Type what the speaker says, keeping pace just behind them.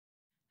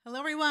Hello,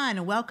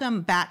 everyone.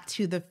 Welcome back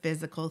to the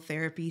Physical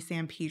Therapy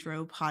San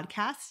Pedro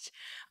podcast.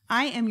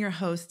 I am your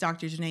host,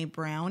 Dr. Janae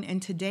Brown,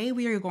 and today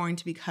we are going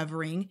to be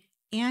covering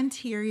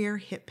anterior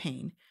hip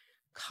pain,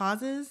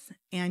 causes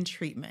and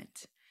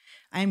treatment.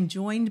 I'm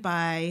joined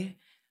by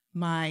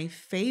my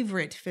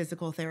favorite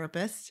physical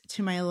therapist.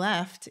 To my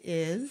left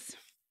is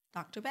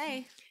Dr.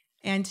 Bay.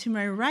 And to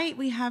my right,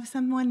 we have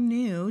someone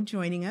new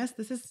joining us.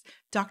 This is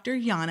Dr.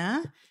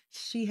 Yana.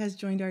 She has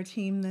joined our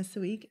team this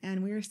week,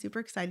 and we are super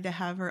excited to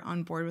have her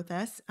on board with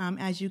us.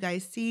 As you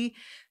guys see,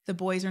 the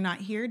boys are not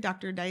here.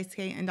 Dr.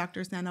 Daisuke and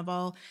Dr.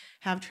 Sandoval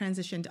have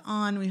transitioned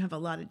on. We have a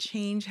lot of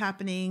change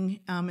happening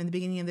in the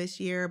beginning of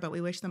this year, but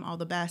we wish them all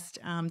the best.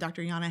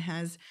 Dr. Yana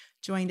has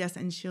joined us,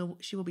 and she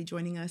will be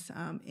joining us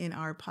in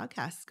our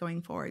podcasts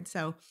going forward.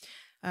 So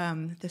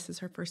this is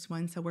her first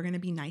one, so we're going to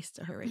be nice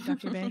to her, right,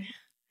 Dr. Bay?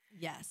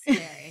 Yes,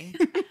 very.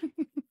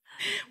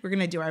 We're going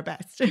to do our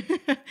best.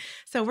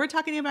 So we're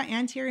talking about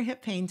anterior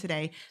hip pain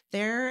today.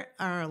 There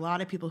are a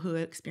lot of people who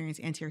experience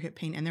anterior hip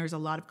pain, and there's a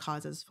lot of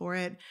causes for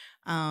it.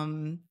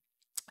 We're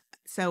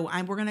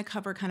going to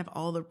cover kind of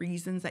all the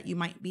reasons that you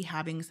might be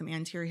having some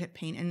anterior hip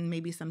pain and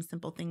maybe some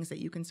simple things that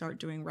you can start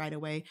doing right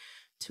away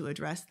to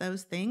address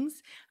those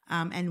things.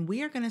 And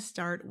we are going to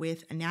start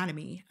with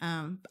anatomy.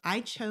 I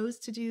chose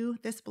to do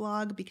this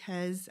blog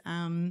because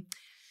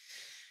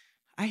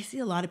I see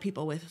a lot of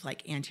people with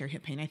like anterior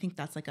hip pain. I think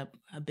that's like a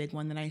big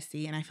one that I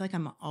see. And I feel like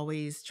I'm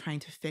always trying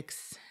to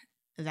fix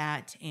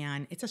that.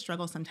 And it's a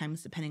struggle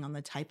sometimes depending on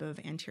the type of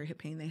anterior hip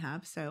pain they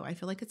have. So I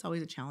feel like it's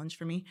always a challenge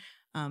for me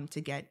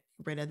to get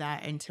rid of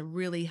that and to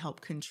really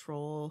help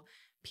control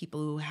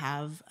people who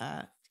have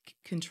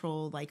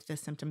control like the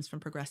symptoms from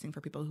progressing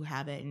for people who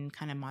have it and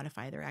kind of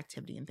modify their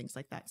activity and things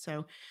like that.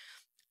 So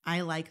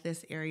I like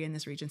this area in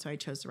this region. So I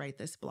chose to write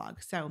this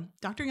blog. So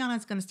Dr. Yana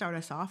is going to start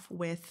us off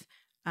with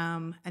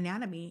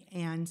anatomy.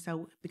 And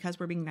so because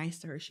we're being nice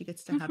to her, she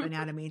gets to have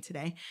anatomy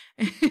today.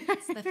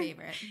 It's the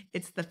favorite.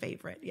 It's the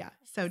favorite. Yeah.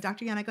 So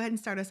Dr. Yana, go ahead and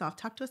start us off.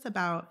 Talk to us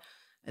about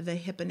the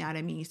hip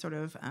anatomy, sort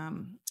of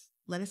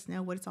let us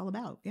know what it's all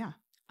about. Yeah.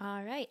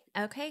 All right.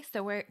 Okay.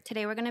 So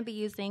today we're going to be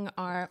using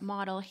our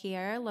model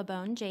here,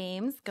 LeBron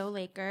James, go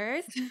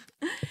Lakers.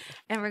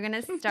 And we're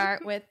going to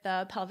start with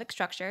the pelvic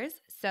structures.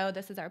 So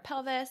this is our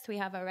pelvis. We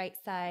have a right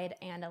side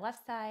and a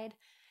left side.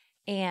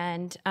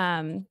 And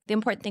the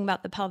important thing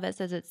about the pelvis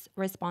is it's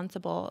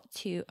responsible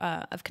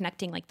of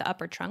connecting like the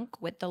upper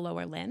trunk with the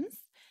lower limbs.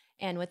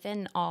 And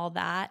within all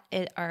that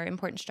are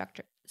important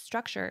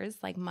structures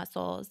like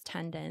muscles,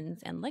 tendons,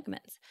 and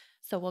ligaments.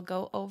 So we'll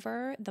go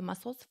over the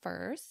muscles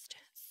first.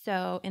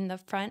 So in the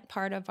front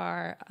part of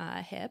our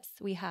hips,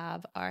 we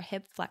have our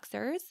hip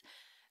flexors.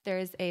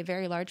 There's a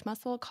very large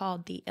muscle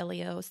called the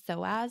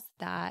iliopsoas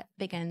that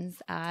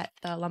begins at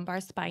the lumbar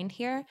spine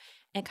here.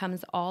 It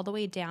comes all the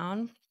way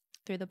down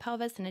through the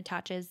pelvis and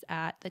attaches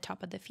at the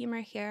top of the femur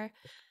here.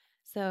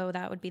 So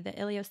that would be the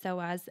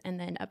iliopsoas. And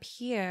then up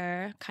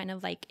here, kind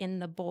of like in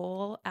the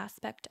bowl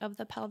aspect of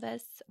the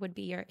pelvis, would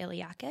be your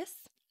iliacus.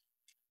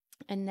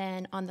 And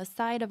then on the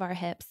side of our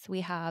hips,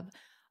 we have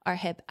our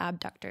hip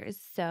abductors.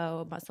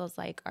 So muscles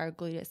like our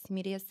gluteus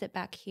medius sit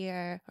back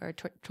here or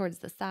towards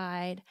the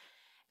side.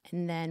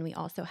 And then we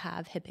also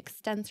have hip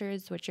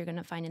extensors, which you're going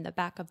to find in the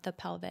back of the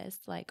pelvis,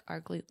 like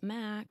our glute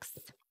max.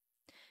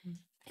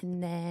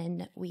 And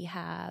then we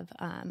have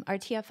our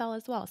TFL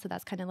as well. So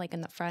that's kind of like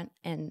in the front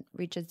and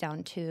reaches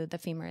down to the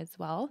femur as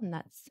well. And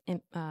that's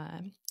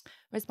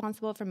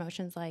responsible for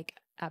motions like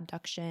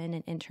abduction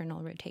and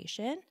internal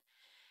rotation.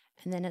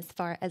 And then as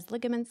far as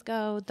ligaments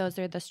go, those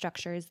are the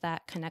structures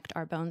that connect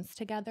our bones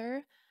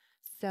together.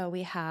 So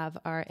we have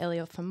our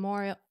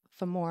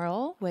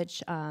iliofemoral,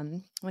 which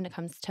when it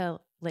comes to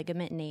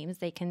ligament names,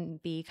 they can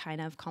be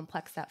kind of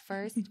complex at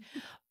first,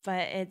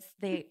 but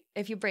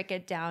if you break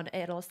it down,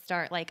 it'll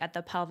start like at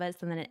the pelvis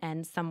and then it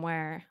ends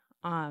somewhere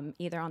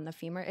either on the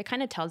femur. It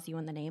kind of tells you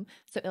in the name.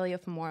 So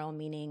iliofemoral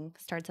meaning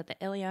starts at the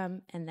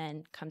ilium and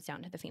then comes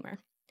down to the femur.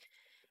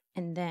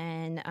 And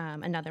then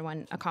another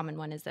one, a common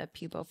one, is a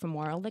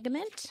pubofemoral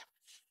ligament.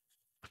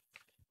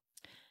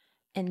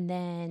 And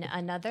then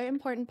another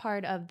important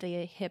part of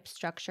the hip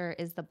structure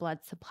is the blood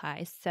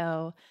supply.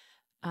 So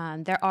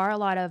there are a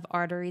lot of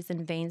arteries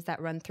and veins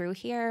that run through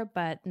here,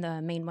 but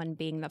the main one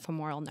being the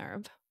femoral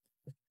nerve.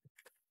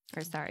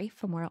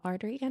 Femoral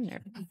artery and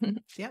nerve.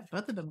 Yeah,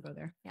 both of them go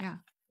there. Yeah.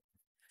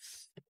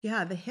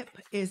 Yeah, the hip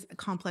is a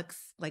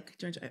complex like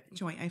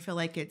joint. I feel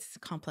like it's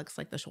complex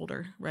like the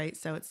shoulder, right?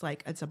 So it's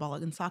like it's a ball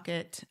and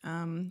socket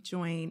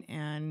joint,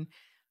 and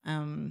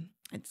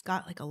it's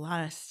got like a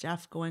lot of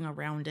stuff going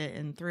around it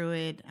and through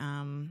it.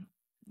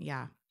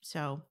 Yeah,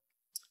 so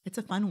it's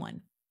a fun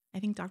one. I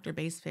think Dr.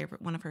 Bay's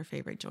one of her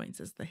favorite joints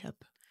is the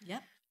hip.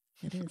 Yep.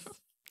 It is.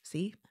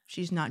 See,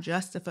 she's not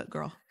just a foot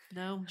girl.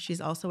 No.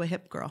 She's also a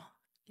hip girl.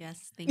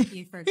 Yes. Thank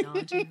you for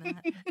acknowledging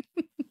that.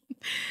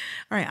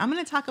 All right. I'm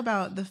going to talk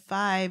about the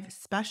 5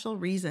 special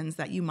reasons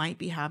that you might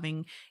be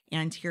having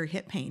anterior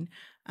hip pain.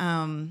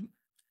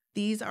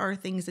 These are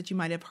things that you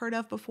might have heard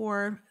of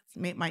before.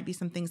 might be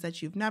some things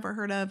that you've never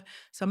heard of.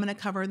 So I'm going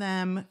to cover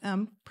them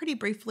pretty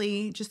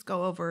briefly, just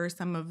go over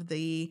some of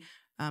the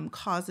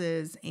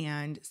causes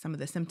and some of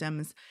the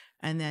symptoms.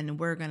 And then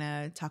we're going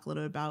to talk a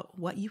little bit about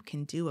what you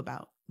can do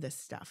about this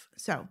stuff.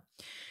 So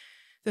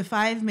the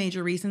 5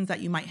 major reasons that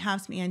you might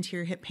have some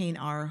anterior hip pain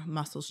are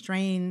muscle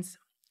strains,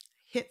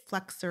 hip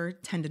flexor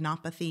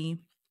tendinopathy,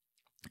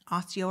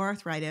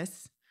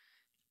 osteoarthritis,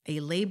 a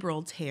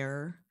labral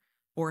tear,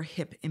 or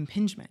hip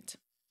impingement.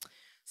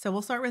 So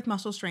we'll start with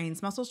muscle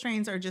strains. Muscle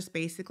strains are just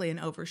basically an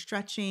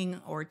overstretching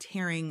or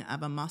tearing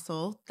of a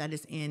muscle that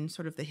is in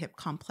sort of the hip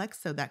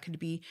complex. So that could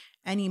be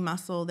any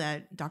muscle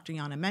that Dr.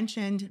 Yana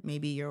mentioned,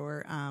 maybe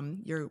your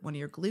one of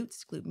your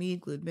glutes, glute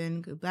med, glute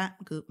min,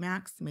 glute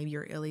max, maybe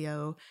your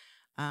ilio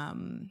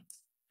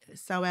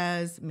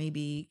psoas,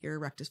 maybe your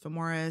rectus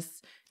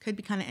femoris, could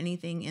be kind of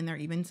anything in there,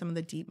 even some of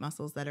the deep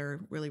muscles that are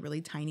really, really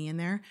tiny in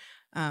there.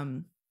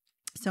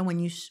 So when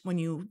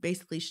you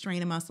basically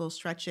strain a muscle,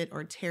 stretch it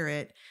or tear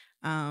it,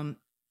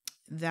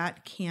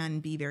 that can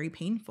be very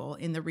painful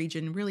in the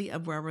region really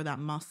of wherever that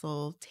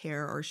muscle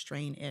tear or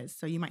strain is.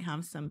 So you might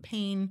have some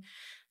pain,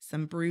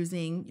 some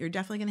bruising. You're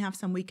definitely going to have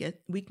some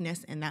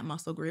weakness in that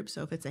muscle group.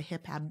 So if it's a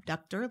hip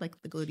abductor,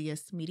 like the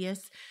gluteus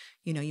medius,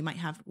 you might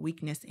have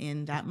weakness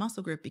in that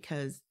muscle group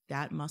because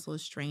that muscle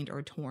is strained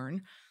or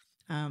torn.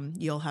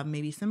 You'll have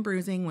maybe some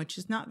bruising, which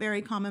is not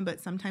very common,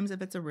 but sometimes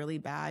if it's a really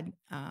bad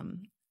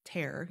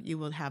tear, you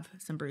will have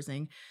some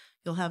bruising.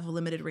 You'll have a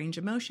limited range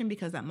of motion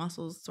because that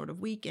muscle is sort of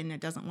weak and it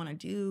doesn't want to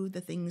do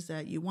the things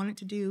that you want it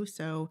to do.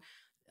 So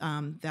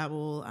that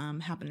will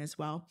happen as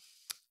well.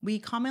 We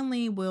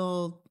commonly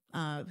will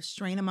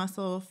strain a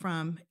muscle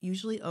from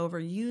usually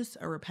overuse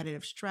or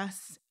repetitive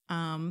stress,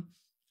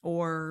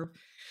 or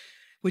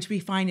which we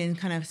find in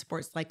kind of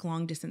sports like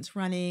long distance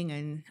running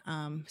and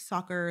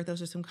soccer.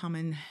 Those are some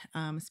common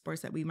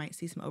sports that we might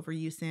see some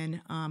overuse in,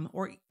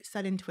 or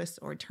sudden twists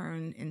or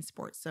turn in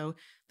sports. So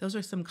those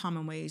are some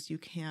common ways you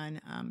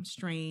can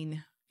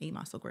strain a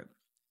muscle group.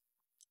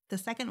 The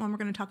second one we're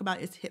going to talk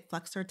about is hip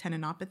flexor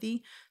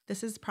tendinopathy.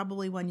 This is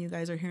probably one you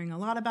guys are hearing a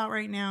lot about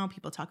right now.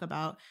 People talk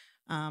about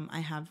I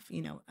have,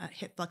 a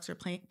hip flexor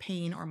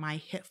pain, or my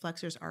hip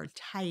flexors are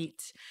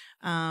tight.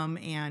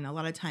 And a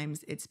lot of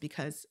times it's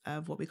because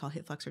of what we call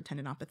hip flexor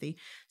tendinopathy.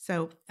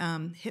 So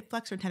hip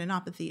flexor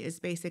tendinopathy is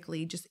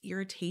basically just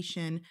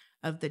irritation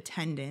of the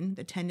tendon.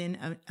 The tendon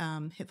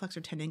of hip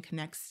flexor tendon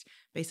connects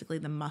basically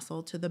the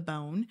muscle to the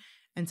bone.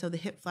 And so the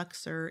hip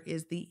flexor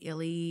is the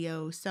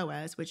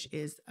iliopsoas, which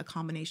is a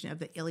combination of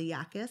the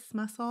iliacus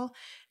muscle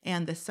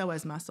and the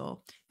psoas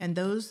muscle. And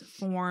those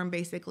form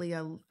basically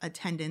a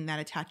tendon that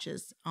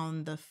attaches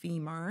on the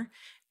femur.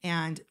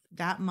 And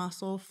that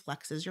muscle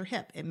flexes your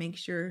hip. It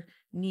makes your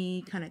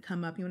knee kind of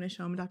come up. You want to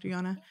show them, Dr.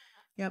 Yana?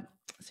 Yep.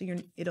 So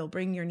it'll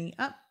bring your knee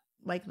up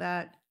like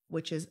that,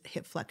 which is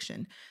hip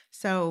flexion.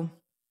 So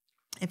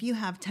if you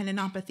have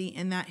tendinopathy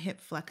in that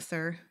hip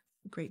flexor,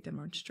 great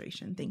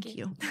demonstration. Thank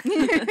you.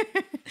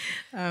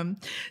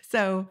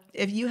 So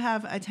if you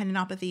have a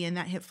tendinopathy in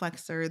that hip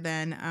flexor,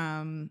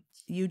 then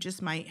you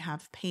just might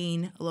have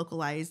pain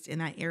localized in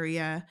that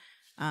area,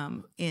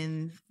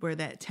 in where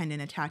that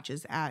tendon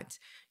attaches at.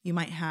 You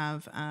might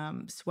have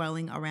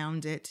swelling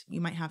around it.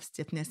 You might have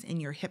stiffness in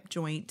your hip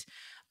joint,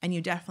 and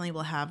you definitely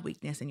will have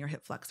weakness in your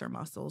hip flexor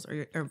muscles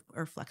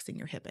or flexing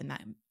your hip in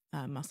that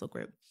muscle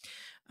group.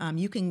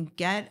 You can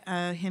get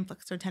a hip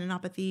flexor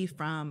tendinopathy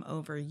from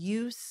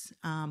overuse,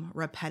 a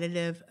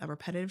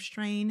repetitive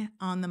strain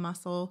on the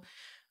muscle.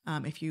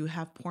 If you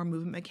have poor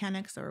movement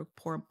mechanics or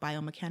poor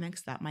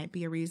biomechanics, that might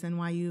be a reason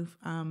why you've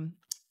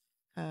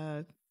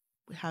have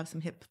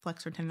some hip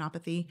flexor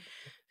tendinopathy,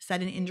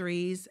 sudden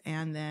injuries,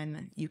 and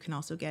then you can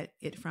also get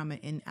it from an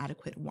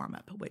inadequate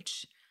warm-up,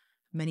 which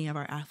many of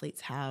our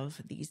athletes have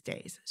these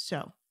days.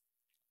 So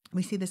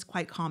we see this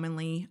quite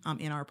commonly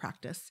in our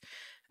practice.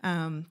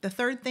 The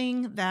third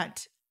thing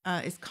that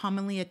is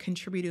commonly a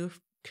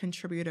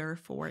contributor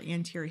for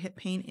anterior hip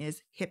pain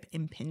is hip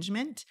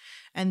impingement.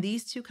 And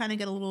these two kind of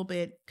get a little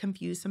bit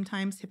confused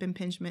sometimes, hip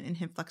impingement and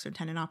hip flexor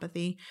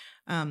tendinopathy.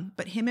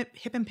 But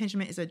hip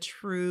impingement is a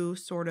true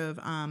sort of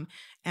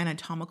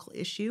anatomical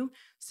issue.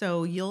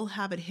 So you'll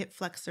have a hip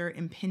flexor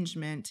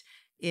impingement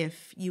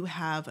if you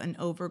have an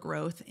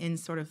overgrowth in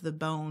sort of the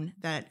bone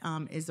that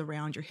is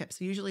around your hip.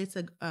 So usually it's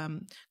a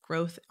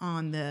growth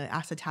on the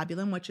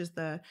acetabulum, which is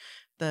the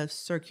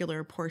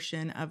circular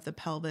portion of the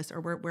pelvis,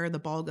 or where the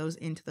ball goes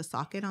into the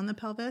socket on the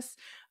pelvis.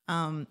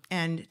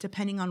 And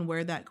depending on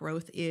where that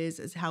growth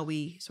is how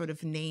we sort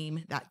of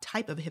name that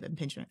type of hip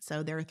impingement.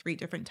 So there are 3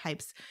 different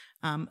types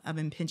of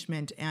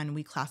impingement, and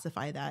we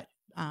classify that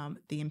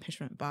the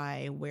impingement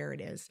by where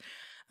it is.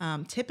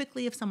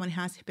 Typically, if someone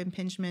has hip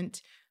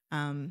impingement,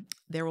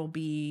 there will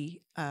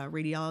be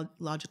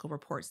radiological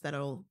reports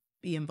that'll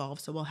be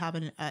involved. So we'll have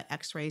an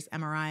X-rays,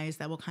 MRIs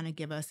that will kind of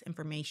give us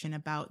information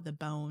about the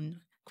bone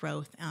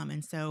growth.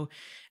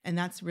 And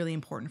that's really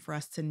important for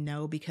us to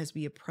know, because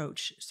we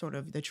approach sort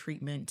of the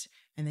treatment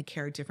and the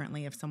care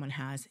differently if someone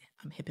has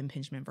hip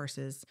impingement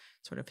versus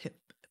sort of hip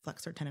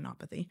flexor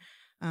tendinopathy.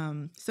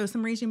 So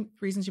some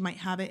reasons you might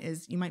have it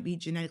is you might be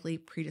genetically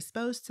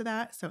predisposed to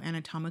that. So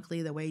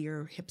anatomically, the way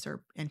your hips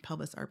are and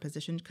pelvis are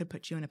positioned could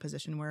put you in a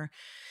position where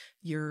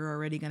you're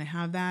already going to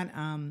have that.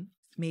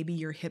 Maybe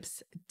your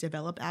hips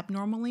develop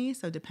abnormally.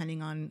 So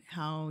depending on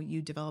how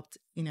you developed,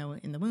 in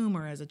the womb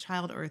or as a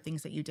child or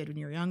things that you did when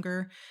you were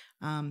younger.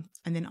 And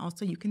then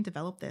also you can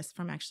develop this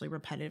from actually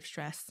repetitive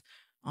stress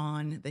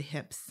on the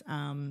hips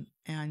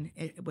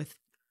with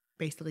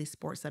basically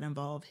sports that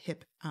involve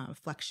hip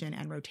flexion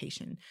and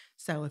rotation.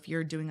 So if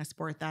you're doing a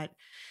sport that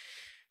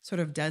sort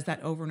of does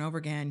that over and over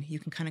again, you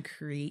can kind of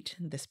create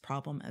this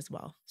problem as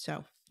well.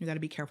 So you got to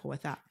be careful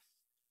with that.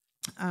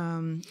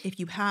 If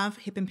you have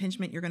hip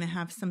impingement, you're going to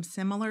have some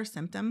similar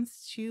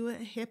symptoms to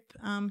hip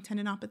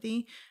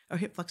tendinopathy or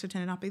hip flexor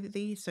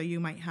tendinopathy. So you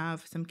might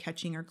have some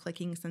catching or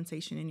clicking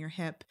sensation in your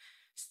hip,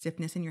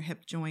 stiffness in your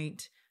hip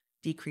joint,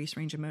 decreased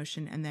range of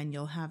motion, and then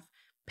you'll have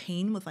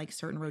pain with like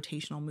certain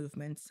rotational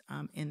movements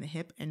in the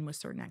hip and with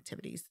certain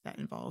activities that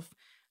involve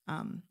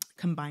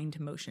combined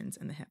motions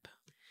in the hip.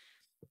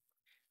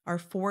 Our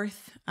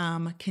fourth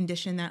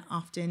condition that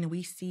often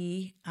we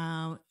see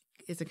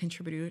is a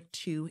contributor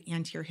to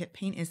anterior hip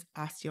pain is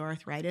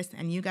osteoarthritis.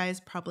 And you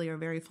guys probably are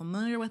very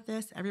familiar with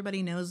this.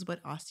 Everybody knows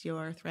what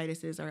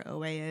osteoarthritis is or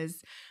OA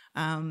is.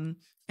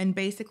 And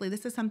basically,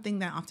 this is something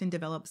that often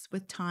develops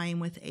with time,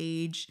 with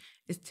age,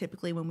 is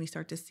typically when we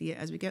start to see it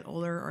as we get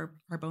older, or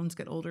our bones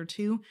get older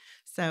too.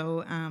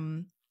 So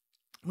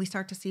we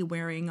start to see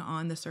wearing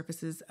on the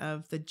surfaces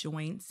of the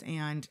joints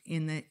and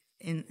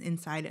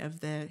inside of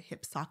the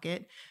hip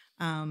socket.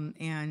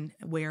 And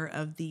wear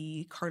of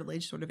the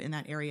cartilage sort of in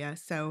that area.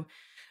 So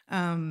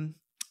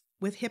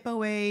with hip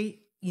OA,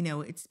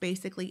 it's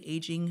basically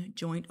aging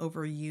joint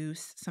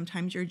overuse.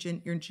 Sometimes you're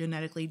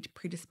genetically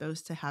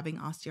predisposed to having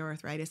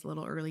osteoarthritis a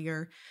little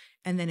earlier.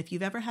 And then if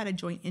you've ever had a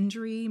joint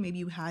injury, maybe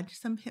you had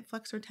some hip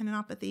flexor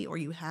tendinopathy, or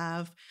you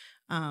have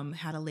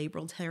had a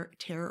labral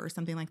tear or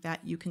something like that,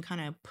 you can kind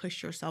of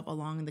push yourself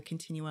along the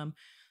continuum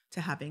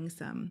to having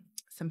some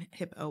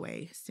hip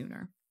OA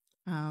sooner.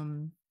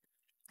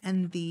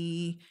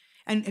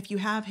 And if you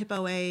have hip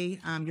OA,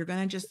 you're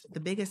going to the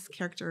biggest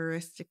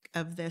characteristic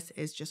of this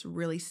is just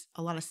really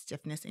a lot of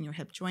stiffness in your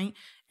hip joint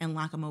and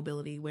lack of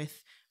mobility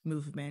with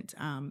movement.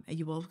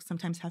 You will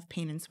sometimes have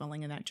pain and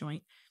swelling in that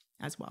joint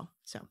as well.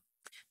 So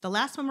the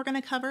last one we're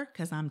going to cover,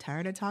 because I'm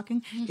tired of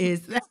talking,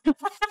 is,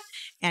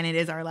 and it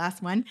is our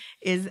last one,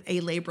 is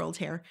a labral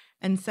tear.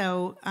 And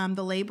so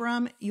the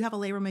labrum, you have a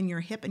labrum in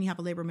your hip and you have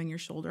a labrum in your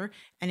shoulder,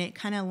 and it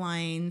kind of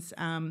lines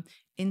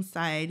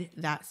inside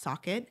that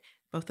socket.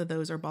 Both of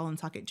those are ball and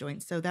socket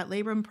joints. So that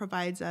labrum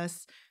provides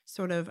us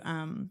sort of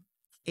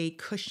a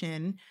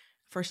cushion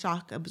for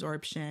shock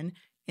absorption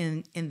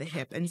in the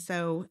hip. And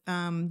so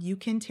you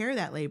can tear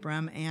that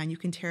labrum, and you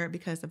can tear it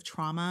because of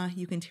trauma.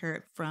 You can tear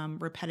it from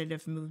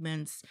repetitive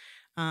movements.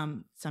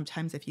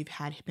 Sometimes if you've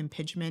had hip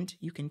impingement,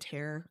 you can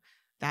tear.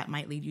 That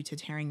might lead you to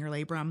tearing your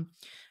labrum.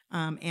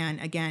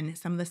 And again,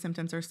 some of the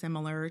symptoms are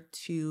similar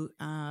to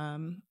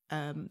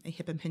a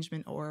hip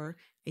impingement or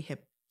a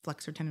hip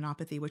flexor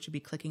tendinopathy, which would be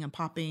clicking and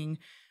popping,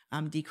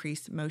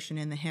 decreased motion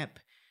in the hip,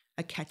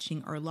 a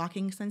catching or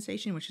locking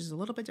sensation, which is a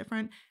little bit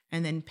different,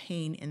 and then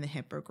pain in the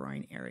hip or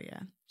groin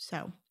area.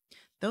 So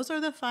those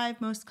are the 5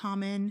 most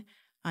common.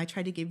 I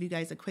tried to give you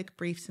guys a quick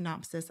brief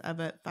synopsis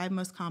of it. 5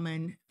 most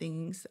common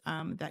things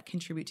that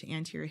contribute to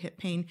anterior hip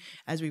pain.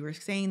 As we were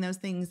saying, those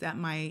things that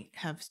might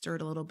have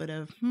stirred a little bit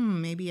of,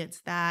 maybe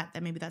it's that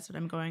maybe that's what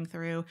I'm going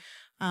through.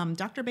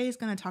 Dr. Bay is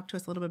going to talk to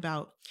us a little bit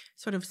about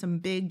sort of some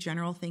big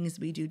general things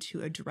we do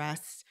to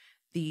address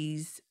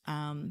these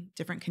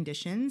different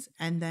conditions.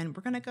 And then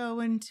we're going to go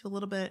into a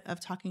little bit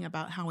of talking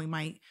about how we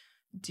might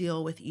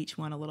deal with each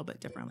one a little bit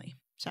differently.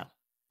 So,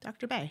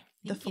 Dr. Bay,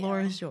 the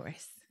floor is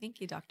yours. Thank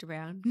you, Dr.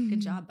 Brown.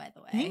 Good job, by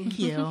the way. Thank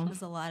you. It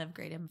was a lot of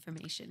great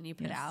information you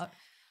put out.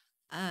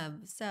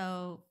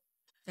 So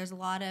there's a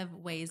lot of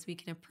ways we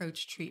can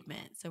approach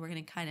treatment. So we're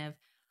going to kind of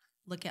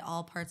look at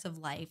all parts of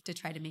life to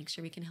try to make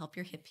sure we can help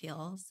your hip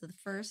heal. So the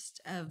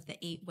first of the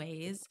 8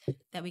 ways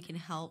that we can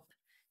help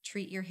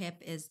treat your hip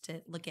is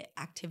to look at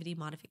activity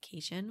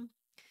modification.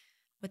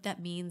 What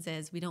that means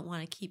is we don't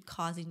want to keep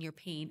causing your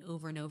pain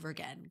over and over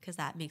again, because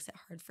that makes it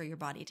hard for your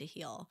body to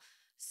heal.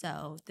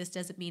 So this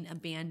doesn't mean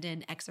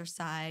abandon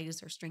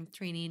exercise or strength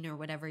training or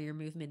whatever your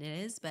movement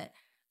is, but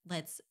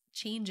let's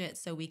change it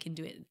so we can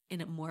do it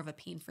in a more of a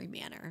pain-free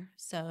manner.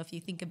 So if you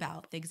think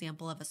about the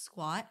example of a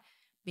squat,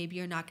 maybe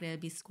you're not going to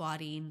be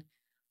squatting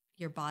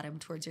your bottom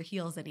towards your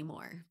heels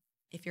anymore.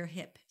 If your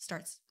hip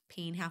starts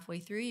pain halfway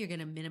through, you're going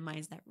to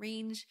minimize that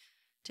range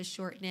to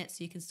shorten it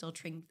so you can still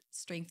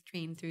strength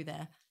train through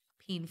the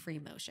pain-free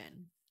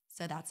motion.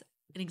 So that's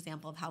an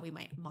example of how we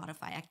might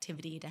modify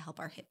activity to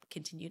help our hip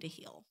continue to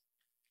heal.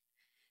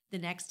 The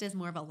next is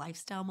more of a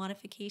lifestyle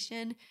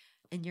modification,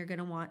 and you're going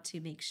to want to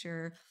make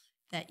sure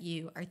that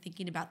you are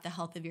thinking about the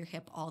health of your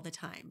hip all the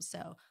time.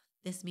 So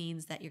this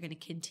means that you're going to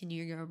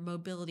continue your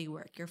mobility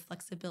work, your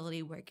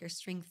flexibility work, your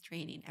strength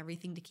training,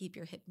 everything to keep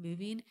your hip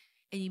moving.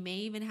 And you may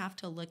even have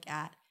to look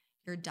at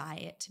your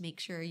diet to make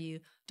sure you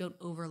don't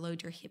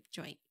overload your hip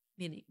joint.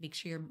 Make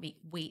sure your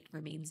weight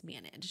remains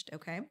managed,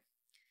 okay?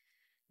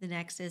 The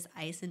next is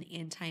ice and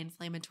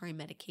anti-inflammatory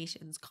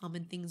medications,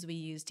 common things we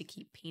use to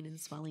keep pain and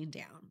swelling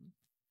down.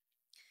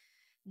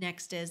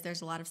 Next is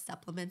there's a lot of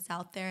supplements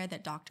out there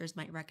that doctors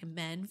might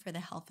recommend for the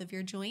health of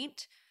your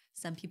joint.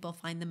 Some people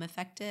find them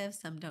effective,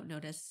 some don't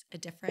notice a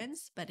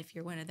difference, but if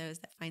you're one of those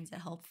that finds it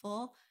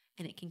helpful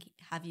and it can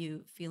have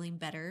you feeling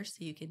better so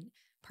you can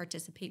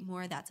participate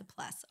more, that's a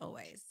plus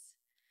always.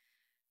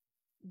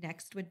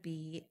 Next would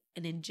be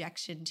an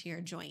injection to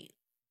your joint.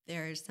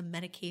 There's some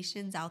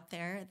medications out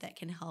there that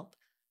can help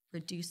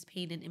reduce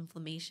pain and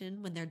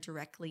inflammation when they're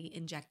directly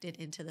injected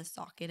into the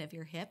socket of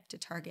your hip to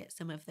target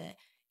some of the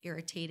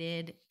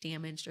irritated,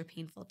 damaged, or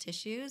painful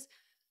tissues.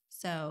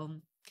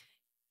 So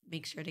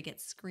make sure to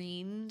get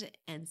screened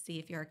and see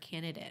if you're a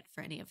candidate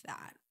for any of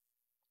that.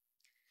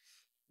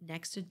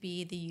 Next would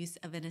be the use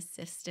of an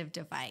assistive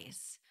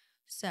device.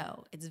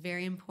 So it's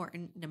very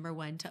important, number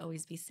one, to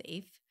always be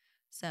safe.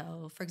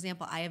 So for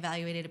example, I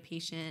evaluated a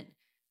patient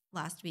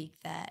last week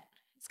that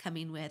is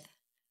coming with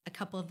a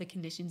couple of the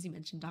conditions you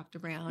mentioned, Dr.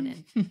 Brown,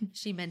 and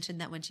she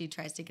mentioned that when she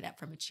tries to get up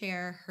from a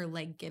chair, her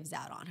leg gives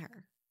out on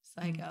her.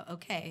 So I go,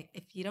 okay,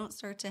 if you don't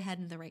start to head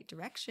in the right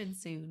direction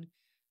soon,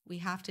 we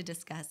have to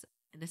discuss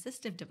an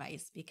assistive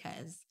device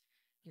because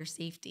your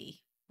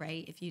safety,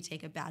 right? If you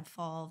take a bad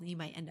fall, you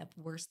might end up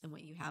worse than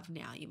what you have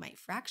now. You might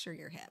fracture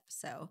your hip.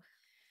 So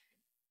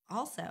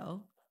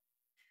also,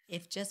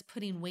 if just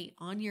putting weight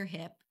on your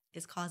hip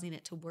is causing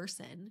it to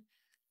worsen,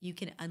 you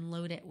can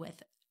unload it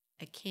with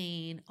a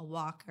cane, a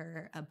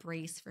walker, a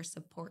brace for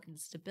support and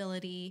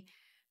stability.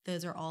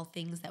 Those are all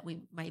things that we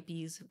might be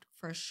used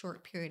for a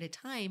short period of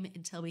time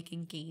until we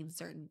can gain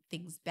certain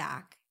things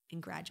back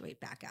and graduate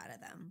back out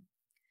of them.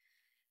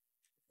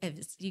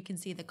 As you can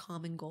see, the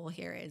common goal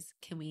here is,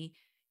 can we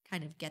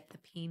kind of get the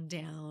pain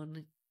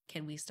down?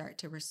 Can we start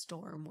to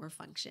restore more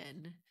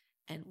function?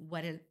 And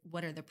what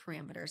are the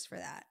parameters for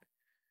that?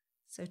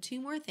 So 2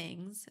 more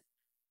things.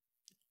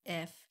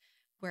 If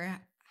we're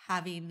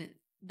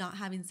not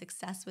having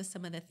success with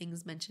some of the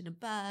things mentioned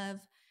above,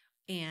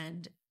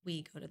 and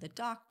we go to the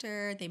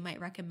doctor, they might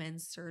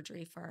recommend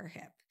surgery for our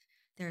hip.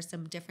 There are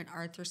some different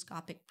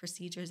arthroscopic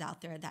procedures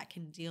out there that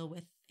can deal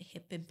with the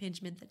hip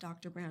impingement that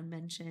Dr. Brown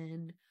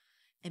mentioned.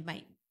 It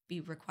might be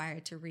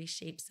required to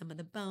reshape some of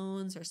the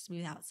bones or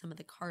smooth out some of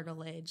the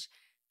cartilage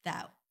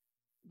that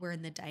were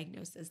in the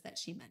diagnosis that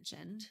she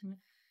mentioned. Mm-hmm.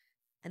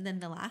 And then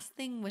the last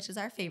thing, which is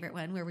our favorite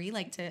one, where we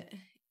like to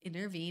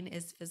intervene,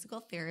 is physical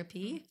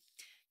therapy.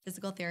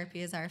 Physical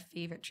therapy is our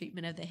favorite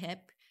treatment of the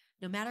hip.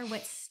 No matter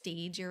what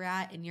stage you're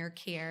at in your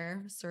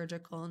care,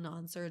 surgical,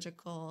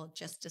 non-surgical,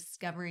 just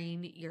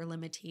discovering your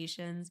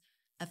limitations,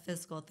 a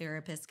physical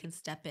therapist can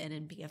step in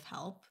and be of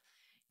help.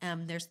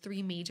 There's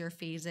 3 major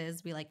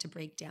phases we like to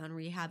break down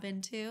rehab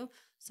into.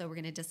 So we're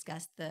going to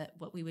discuss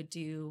what we would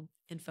do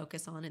and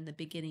focus on in the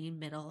beginning,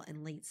 middle,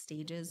 and late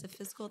stages of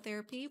physical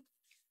therapy.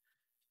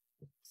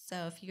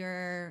 So if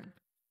you're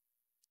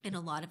in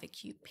a lot of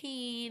acute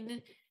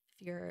pain,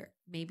 if you're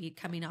maybe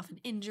coming off an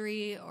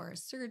injury or a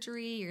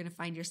surgery, you're going to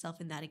find yourself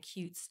in that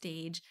acute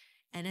stage.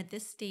 And at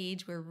this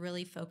stage, we're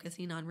really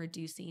focusing on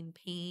reducing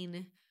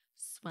pain,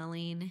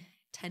 swelling,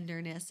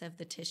 tenderness of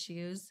the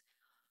tissues,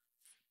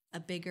 a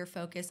bigger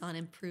focus on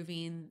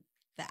improving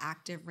the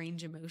active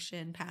range of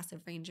motion,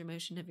 passive range of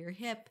motion of your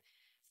hip,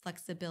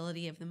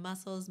 flexibility of the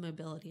muscles,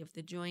 mobility of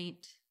the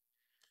joint.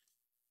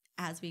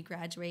 As we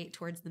graduate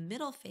towards the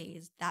middle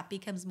phase, that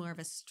becomes more of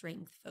a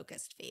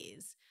strength-focused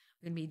phase.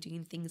 We're going to be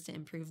doing things to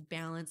improve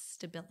balance,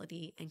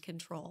 stability, and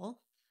control.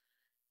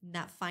 In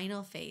that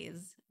final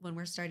phase, when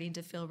we're starting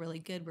to feel really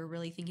good, we're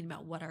really thinking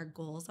about what our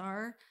goals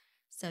are.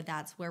 So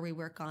that's where we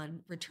work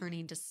on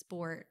returning to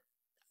sport.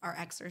 Our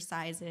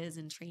exercises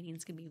and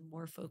trainings can be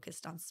more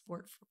focused on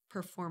sport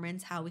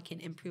performance, how we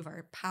can improve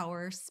our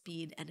power,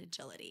 speed, and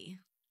agility.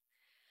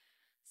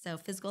 So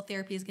physical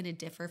therapy is going to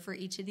differ for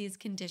each of these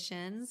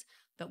conditions,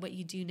 but what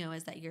you do know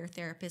is that your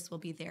therapist will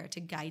be there to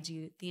guide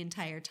you the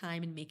entire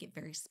time and make it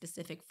very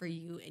specific for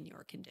you and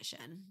your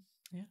condition.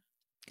 Yeah.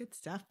 Good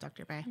stuff,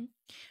 Dr. Bay. Mm-hmm.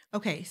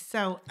 Okay.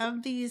 So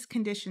of these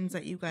conditions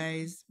that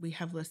we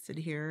have listed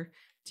here,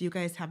 do you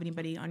guys have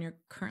anybody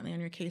currently on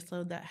your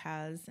caseload that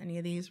has any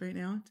of these right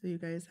now? Do you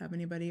guys have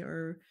anybody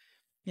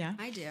yeah?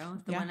 I do.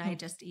 The one I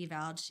just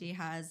eval'd, she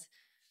has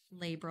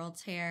labral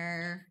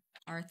tear,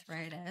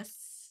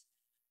 arthritis.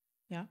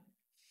 Yeah.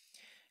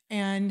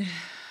 And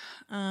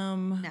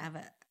I have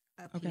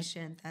a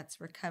patient that's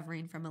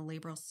recovering from a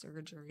labral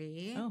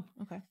surgery. Oh,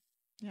 okay.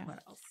 Yeah.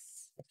 What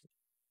else?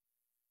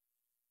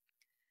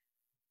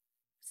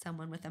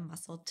 Someone with a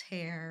muscle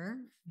tear.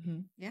 Mm-hmm.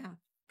 Yeah.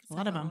 A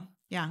lot of them.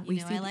 Yeah.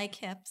 I like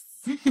hips,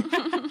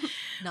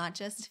 not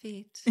just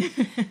feet.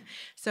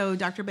 So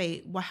Dr.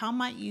 Bay, how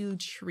might you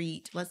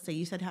treat, let's say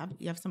you said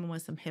you have someone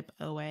with some hip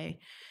OA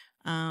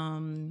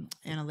and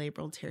a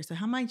labral tear. So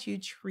how might you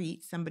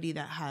treat somebody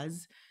that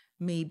has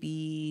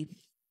maybe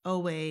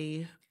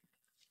OA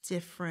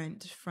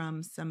different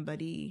from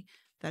somebody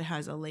that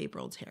has a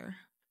labral tear?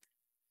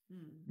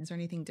 Is there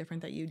anything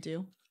different that you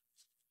do?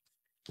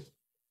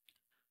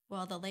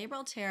 Well, the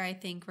labral tear, I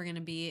think we're going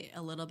to be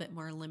a little bit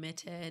more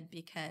limited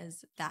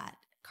because that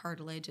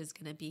cartilage is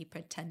going to be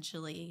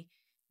potentially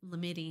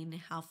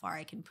limiting how far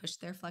I can push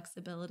their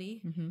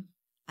flexibility.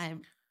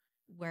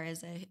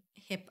 Whereas a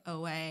hip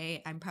OA,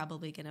 I'm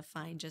probably going to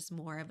find just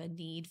more of a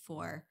need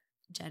for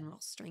general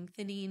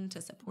strengthening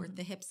to support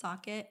the hip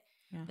socket.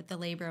 Yeah. But the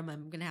labrum,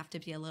 I'm going to have to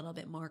be a little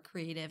bit more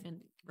creative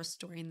in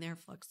restoring their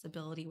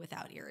flexibility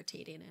without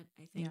irritating it,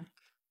 I think.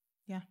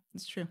 Yeah,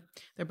 that's true.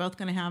 They're both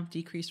going to have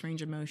decreased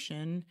range of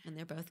motion. And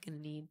they're both going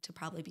to need to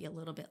probably be a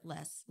little bit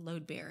less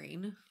load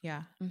bearing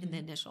in the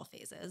initial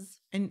phases.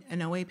 And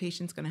an OA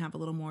patient's going to have a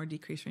little more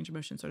decreased range of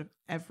motion sort of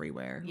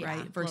everywhere,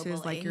 right? Versus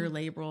globally. like your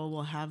labral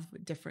will have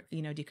different,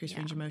 decreased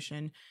range of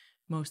motion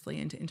mostly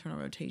into internal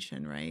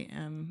rotation, right?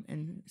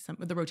 And some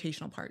of the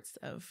rotational parts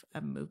of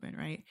movement,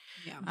 right?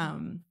 Yeah.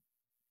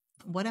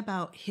 What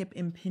about hip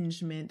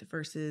impingement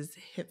versus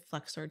hip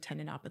flexor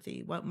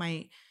tendinopathy?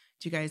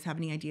 Do you guys have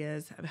any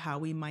ideas of how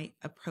we might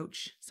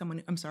approach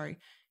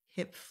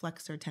hip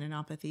flexor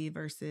tendinopathy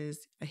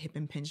versus a hip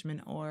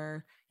impingement,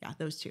 or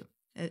those two?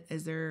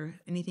 Is there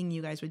anything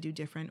you guys would do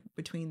different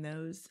between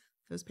those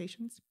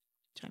patients?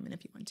 Chime in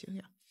if you want to.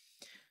 Yeah.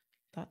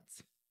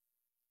 Thoughts?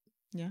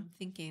 Yeah. I'm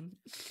thinking.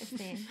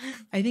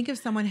 I think if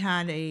someone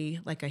had a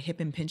hip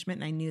impingement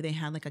and I knew they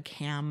had like a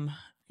cam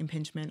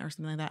impingement or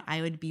something like that,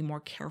 I would be more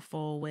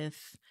careful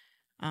with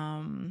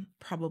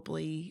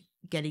probably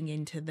getting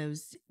into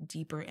those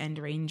deeper end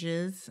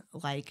ranges,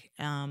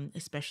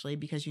 especially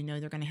because they're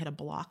going to hit a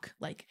block,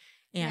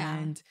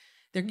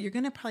 you're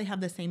going to probably have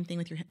the same thing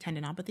with your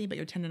tendinopathy, but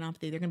your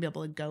tendinopathy, they're going to be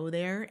able to go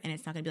there and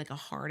it's not going to be like a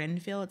hard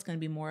end feel. It's going to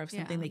be more of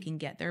something they can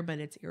get there, but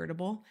it's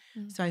irritable.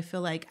 So I feel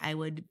like I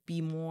would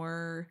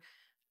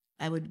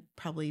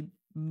probably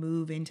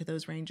move into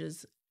those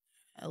ranges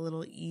a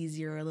little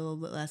easier, a little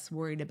less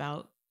worried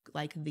about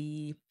like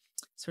the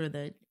sort of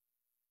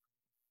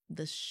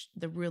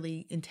the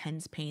really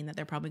intense pain that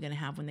they're probably going to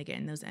have when they get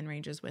in those end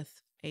ranges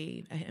with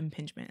a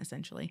impingement,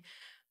 essentially.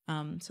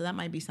 So that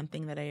might be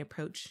something that I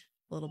approach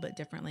a little bit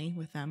differently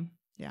with them.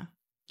 Yeah.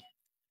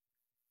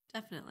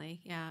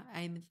 Definitely. Yeah.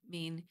 I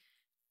mean,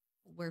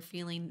 we're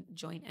feeling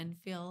joint end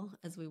feel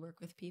as we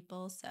work with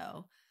people.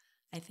 So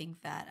I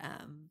think that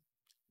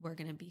we're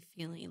going to be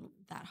feeling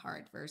that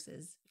hard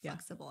versus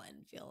flexible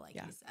end feel, like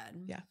you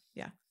said. Yeah.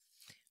 Yeah.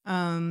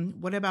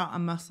 What about a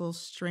muscle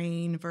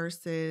strain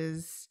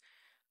versus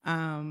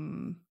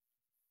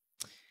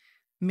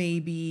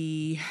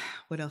maybe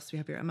what else do we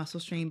have here? A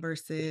muscle strain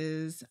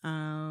versus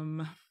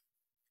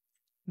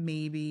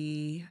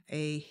maybe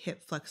a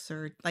hip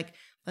flexor, like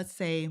let's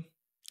say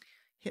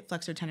hip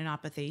flexor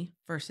tendinopathy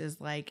versus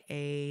like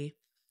a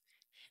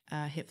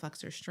hip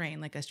flexor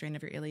strain, like a strain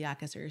of your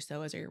iliacus or your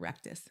psoas or your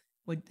rectus.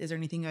 Is there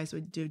anything you guys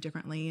would do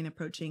differently in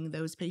approaching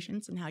those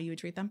patients and how you would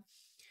treat them?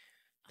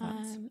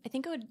 I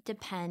think it would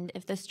depend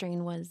if the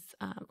strain was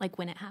like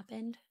when it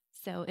happened.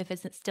 So if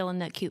it's still in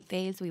the acute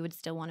phase, we would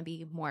still want to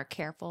be more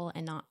careful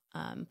and not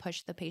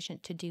push the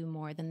patient to do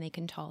more than they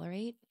can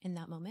tolerate in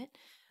that moment,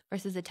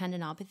 versus a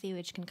tendinopathy,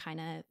 which can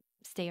kind of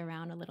stay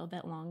around a little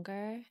bit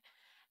longer.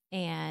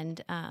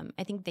 And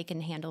I think they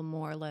can handle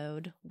more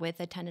load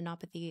with a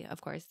tendinopathy. Of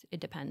course, it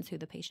depends who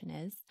the patient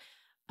is.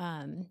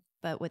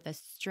 But with a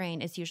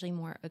strain, it's usually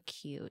more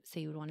acute. So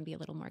you would want to be a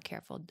little more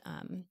careful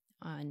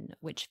on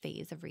which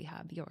phase of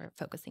rehab you're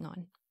focusing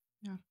on.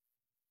 Yeah.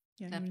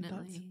 Yeah.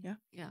 Definitely. Yeah.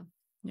 Yeah.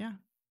 Yeah.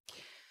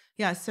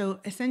 Yeah. So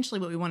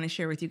essentially what we want to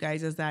share with you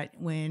guys is that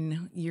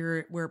when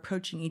we're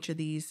approaching each of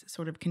these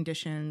sort of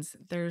conditions,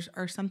 there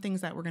are some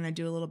things that we're going to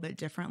do a little bit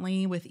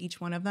differently with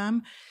each one of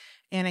them.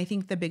 And I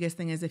think the biggest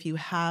thing is if you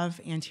have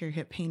anterior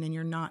hip pain and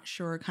you're not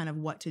sure kind of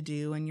what to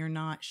do and you're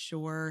not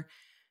sure,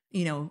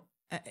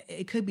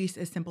 it could be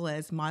as simple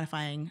as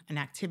modifying an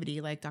activity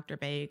like Dr.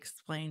 Bay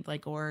explained,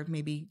 or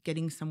maybe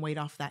getting some weight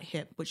off that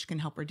hip, which can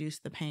help reduce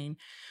the pain.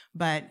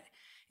 But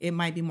it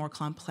might be more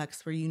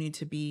complex where you need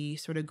to be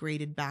sort of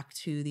graded back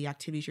to the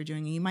activities you're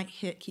doing. And you might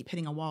keep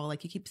hitting a wall,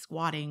 like you keep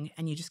squatting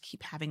and you just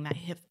keep having that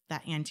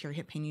anterior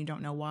hip pain. You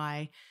don't know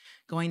why.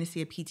 Going to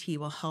see a PT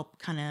will help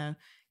kind of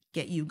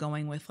get you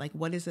going with like,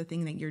 what is the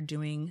thing that you're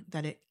doing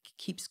that it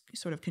keeps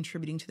sort of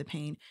contributing to the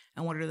pain,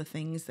 and what are the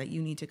things that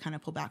you need to kind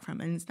of pull back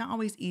from. And it's not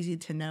always easy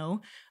to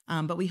know,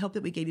 but we hope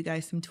that we gave you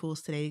guys some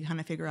tools today to kind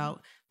of figure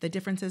out the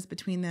differences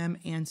between them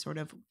and sort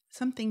of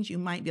some things you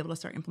might be able to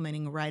start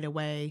implementing right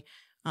away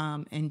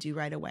and do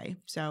right away.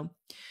 So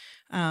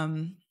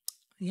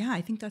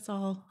I think that's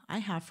all I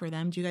have for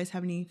them. Do you guys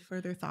have any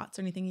further thoughts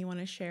or anything you want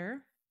to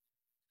share?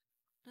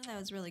 No, that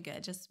was really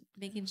good. Just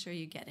making sure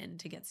you get in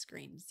to get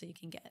screened so you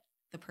can get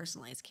the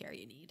personalized care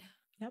you need.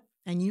 Yep.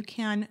 And you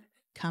can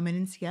come in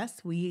and see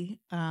us.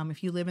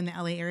 If you live in the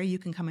LA area, you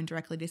can come in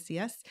directly to see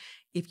us.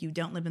 If you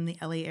don't live in the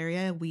LA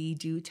area, we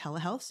do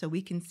telehealth, so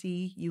we can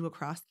see you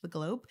across the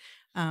globe.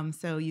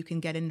 So you can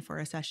get in for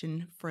a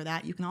session for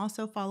that. You can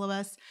also follow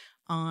us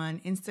on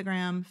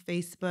Instagram,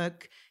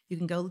 Facebook. You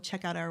can go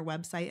check out our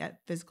website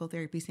at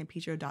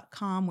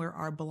physicaltherapystpetro.com, where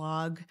our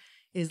blog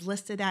is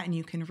listed at, and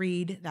you can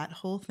read that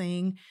whole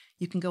thing.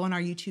 You can go on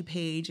our YouTube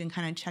page and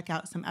kind of check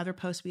out some other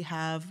posts we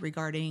have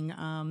regarding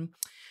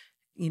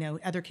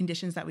other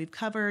conditions that we've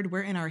covered.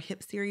 We're in our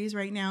hip series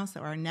right now.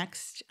 So our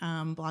next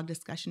blog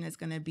discussion is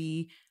going to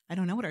be, I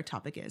don't know what our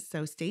topic is,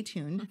 so stay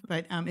tuned,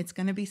 but it's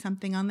going to be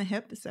something on the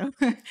hip. So,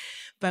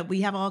 but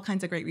we have all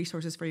kinds of great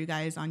resources for you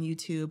guys on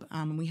YouTube.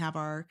 We have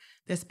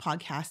this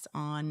podcast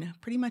on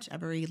pretty much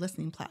every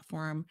listening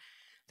platform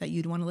that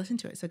you'd want to listen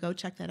to it. So go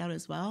check that out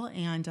as well.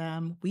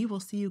 And we will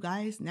see you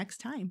guys next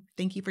time.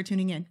 Thank you for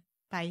tuning in.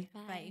 Bye.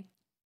 Bye.